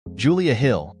Julia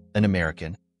Hill, an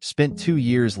American, spent 2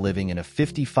 years living in a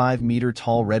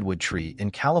 55-meter-tall redwood tree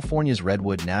in California's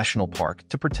Redwood National Park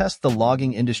to protest the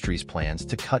logging industry's plans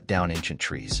to cut down ancient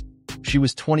trees. She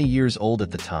was 20 years old at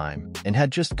the time and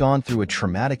had just gone through a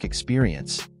traumatic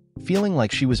experience, feeling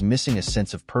like she was missing a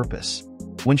sense of purpose.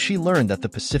 When she learned that the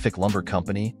Pacific Lumber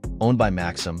Company, owned by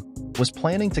Maxxam, was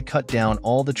planning to cut down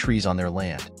all the trees on their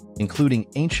land, including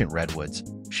ancient redwoods,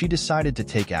 she decided to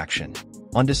take action.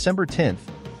 On December 10,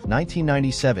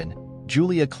 1997,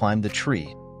 Julia climbed the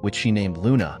tree, which she named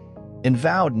Luna, and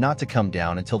vowed not to come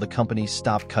down until the company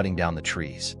stopped cutting down the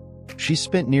trees. She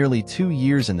spent nearly 2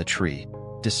 years in the tree,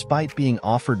 despite being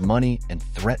offered money and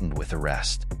threatened with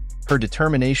arrest. Her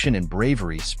determination and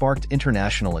bravery sparked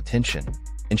international attention,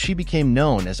 and she became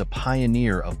known as a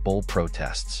pioneer of bold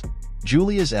protests.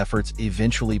 Julia's efforts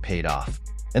eventually paid off,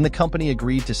 and the company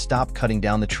agreed to stop cutting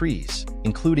down the trees,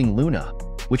 including Luna,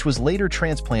 which was later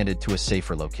transplanted to a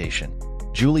safer location.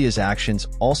 Julia's actions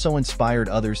also inspired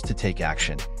others to take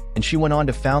action, and she went on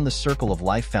to found the Circle of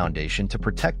Life Foundation to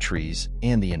protect trees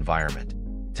and the environment.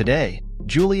 Today,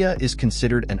 Julia is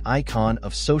considered an icon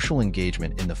of social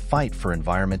engagement in the fight for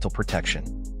environmental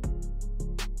protection.